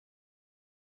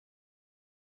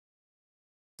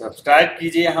Subscribe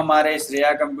कीजिए हमारे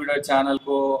Shreya computer channel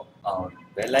को और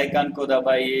बेल आइकन को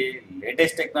दबाइए।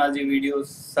 लेटेस्ट टेक्नोलॉजी वीडियो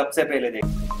सबसे पहले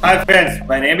देखिए। Hi friends,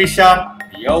 my name is Shyam.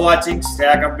 You're watching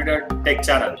Shreya Computer Tech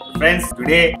Channel. Friends,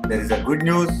 today there is a good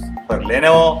news for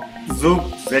Lenovo Zuk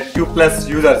ZQ Plus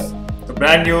users. The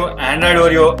brand new Android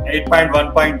Oreo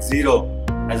 8.1.0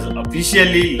 has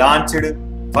officially launched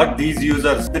for these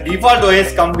users. The default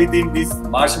OS comes within this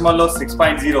Marshmallow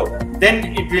 6.0. Then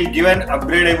it will give an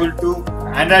upgradable to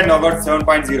Android Nougat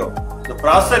 7.0. The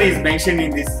processor is mentioned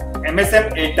in this MSM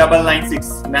 8996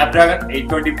 Snapdragon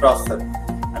 820 processor,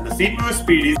 and the CPU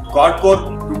speed is quad-core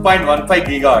 2.15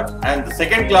 GHz, and the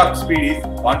second clock speed is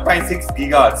 1.6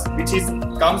 GHz, which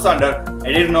comes under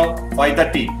Adreno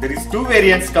 530. There is two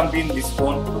variants come in this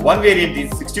phone. One variant is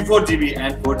 64 GB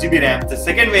and 4 GB RAM. The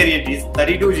second variant is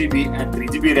 32 GB and 3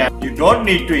 GB RAM. You don't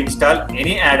need to install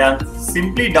any add-ons.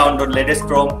 Simply download latest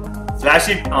ROM, flash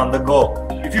it on the go.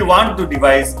 If you want the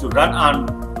device to run on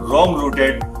ROM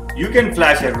rooted, you can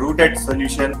flash a rooted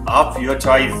solution of your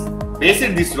choice.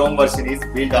 Basic this ROM version is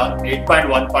built on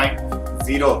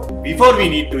 8.1.0. Before we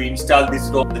need to install this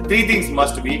ROM, the three things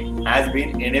must be has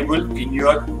been enabled in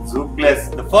your Zuk Plus.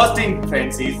 The first thing,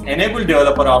 friends, is enable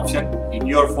developer option in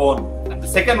your phone, and the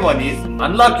second one is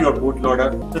unlock your bootloader.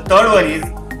 The third one is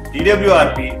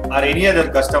TWRP or any other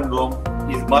custom ROM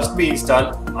must be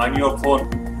installed on your phone.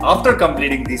 After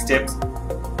completing these steps,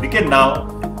 we can now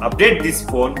update this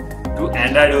phone to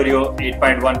Android Oreo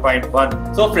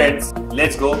 8.1.1. So friends,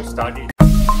 let's go start it.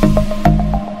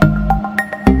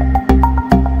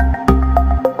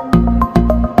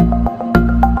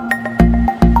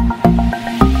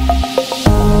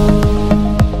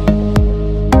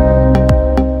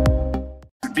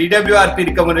 TWRP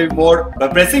recovery mode by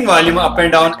pressing volume up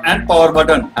and down and power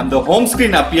button, and the home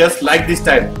screen appears like this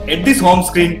type. At this home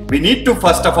screen, we need to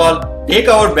first of all take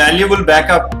our valuable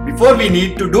backup before we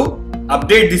need to do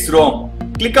update this ROM.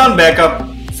 Click on backup,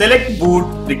 select boot,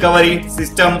 recovery,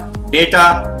 system,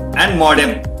 data and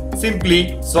modem.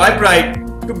 Simply swipe right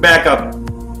to backup.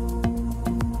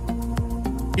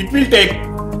 It will take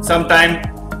some time.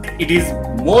 It is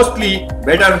mostly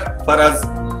better for us.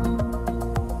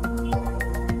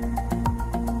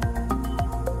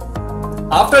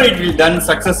 After it will done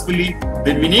successfully,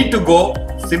 then we need to go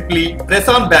simply press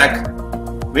on back.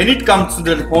 When it comes to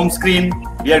the home screen,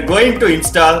 we are going to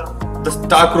install the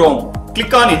stock ROM.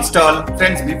 Click on install.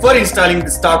 Friends, before installing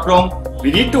the stock ROM,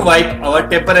 we need to wipe our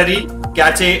temporary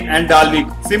cache and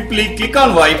Dalvik. Simply click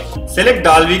on wipe, select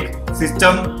Dalvik,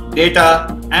 system,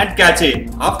 data and cache.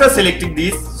 After selecting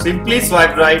these, simply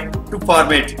swipe right to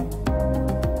format.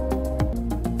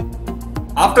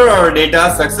 After our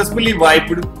data successfully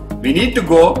wiped, we need to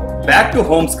go back to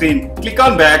home screen. Click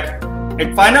on back.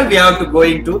 At final, we have to go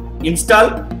into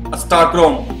install a stock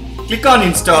ROM. Click on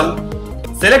install,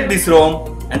 select this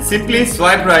ROM and simply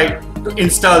swipe right to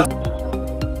install.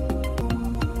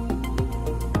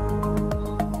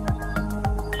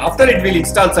 After it will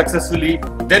install successfully,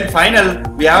 then final,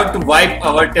 we have to wipe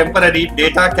our temporary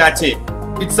data cache.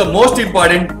 It's the most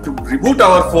important to reboot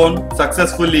our phone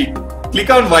successfully. Click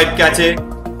on wipe cache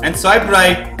and swipe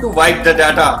right to wipe the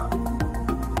data.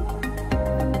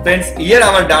 Friends, here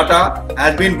our data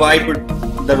has been wiped.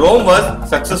 The ROM was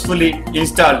successfully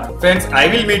installed. Friends, I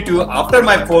will meet you after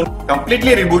my phone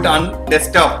completely reboot on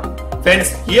desktop.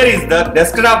 Friends, here is the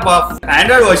desktop of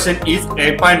Android version is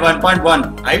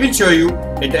 8.1.1. I will show you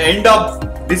at the end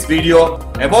of this video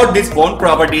about this phone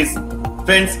properties.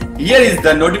 Friends, here is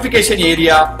the notification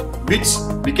area which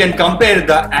we can compare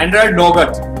the Android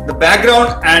Nougat. The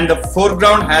background and the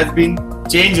foreground has been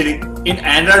changed in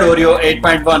Android Oreo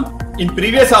 8.1. In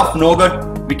previous of Nougat,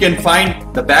 we can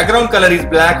find the background color is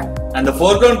black and the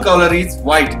foreground color is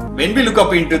white. When we look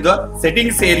up into the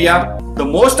settings area, the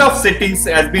most of settings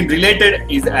has been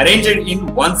related is arranged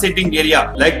in one setting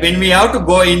area. Like when we have to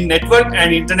go in network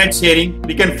and internet sharing,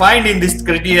 we can find in this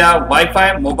criteria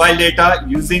Wi-Fi, mobile data,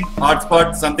 using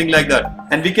hotspot, something like that.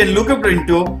 And we can look up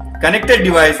into connected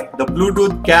device, the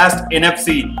Bluetooth, cast,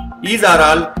 NFC. These are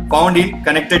all found in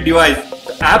connected device.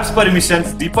 The apps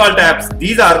permissions, default apps,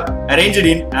 these are arranged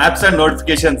in apps and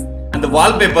notifications. And the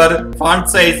wallpaper, font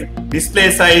size,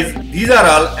 display size, these are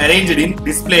all arranged in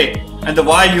display. And the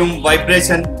volume,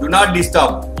 vibration, do not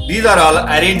disturb, these are all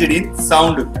arranged in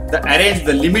sound.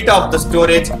 The limit of the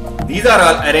storage, these are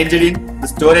all arranged in the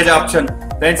storage option.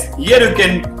 Friends, here you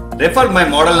can refer my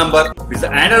model number with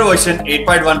the Android version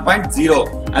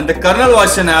 8.1.0 and the kernel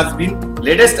version has been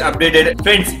latest updated.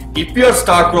 Friends, if your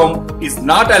stock ROM is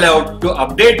not allowed to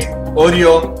update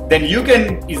Oreo, then you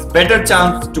can is better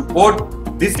chance to port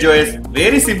this OS.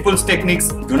 Very simple techniques,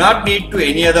 do not need to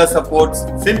any other supports.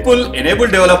 Simple enable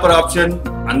developer option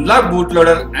unlock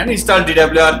bootloader and install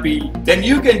DWRP, then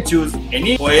you can choose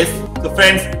any OS. So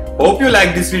friends, hope you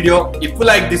like this video. If you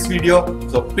like this video,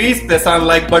 so please press on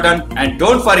like button and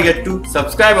don't forget to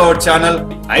subscribe our channel.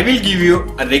 I will give you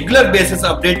a regular basis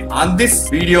update on this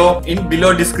video in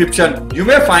below description. You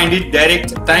may find it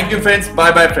direct. Thank you friends.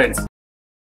 Bye bye friends.